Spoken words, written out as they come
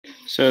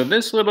So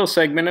this little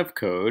segment of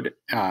code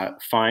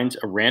finds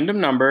a random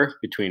number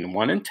between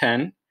 1 and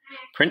 10,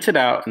 prints it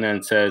out, and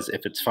then says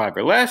if it's 5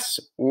 or less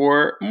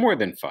or more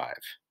than 5.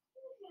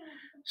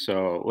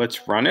 So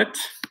let's run it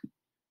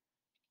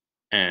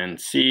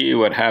and see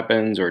what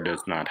happens or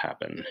does not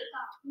happen.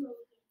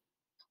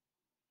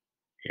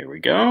 Here we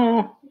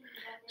go.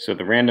 So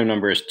the random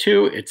number is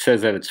 2. It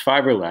says that it's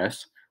 5 or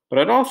less, but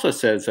it also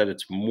says that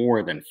it's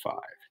more than 5.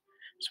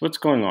 So what's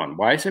going on?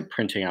 Why is it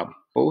printing out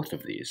both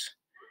of these?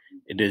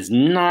 It is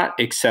not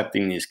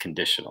accepting these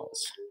conditionals.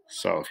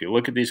 So if you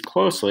look at these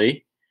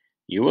closely,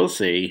 you will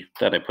see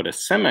that I put a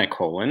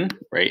semicolon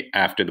right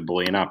after the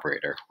Boolean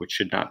operator, which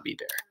should not be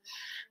there.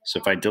 So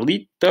if I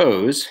delete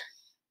those,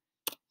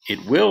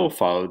 it will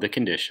follow the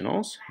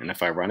conditionals. And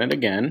if I run it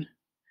again, it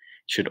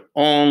should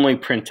only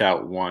print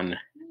out one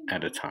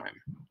at a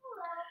time.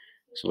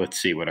 So let's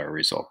see what our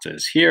result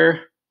is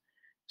here.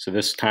 So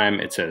this time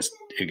it says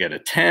you get a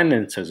 10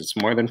 and it says it's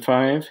more than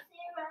 5.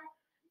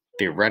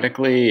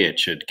 Theoretically, it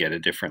should get a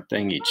different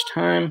thing each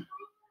time.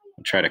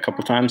 I tried a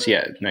couple times.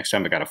 Yeah, next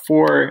time I got a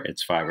 4,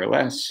 it's 5 or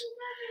less.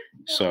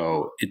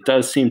 So it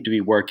does seem to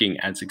be working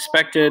as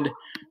expected.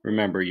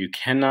 Remember, you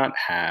cannot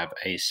have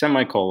a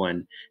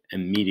semicolon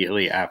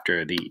immediately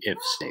after the if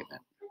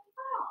statement.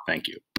 Thank you.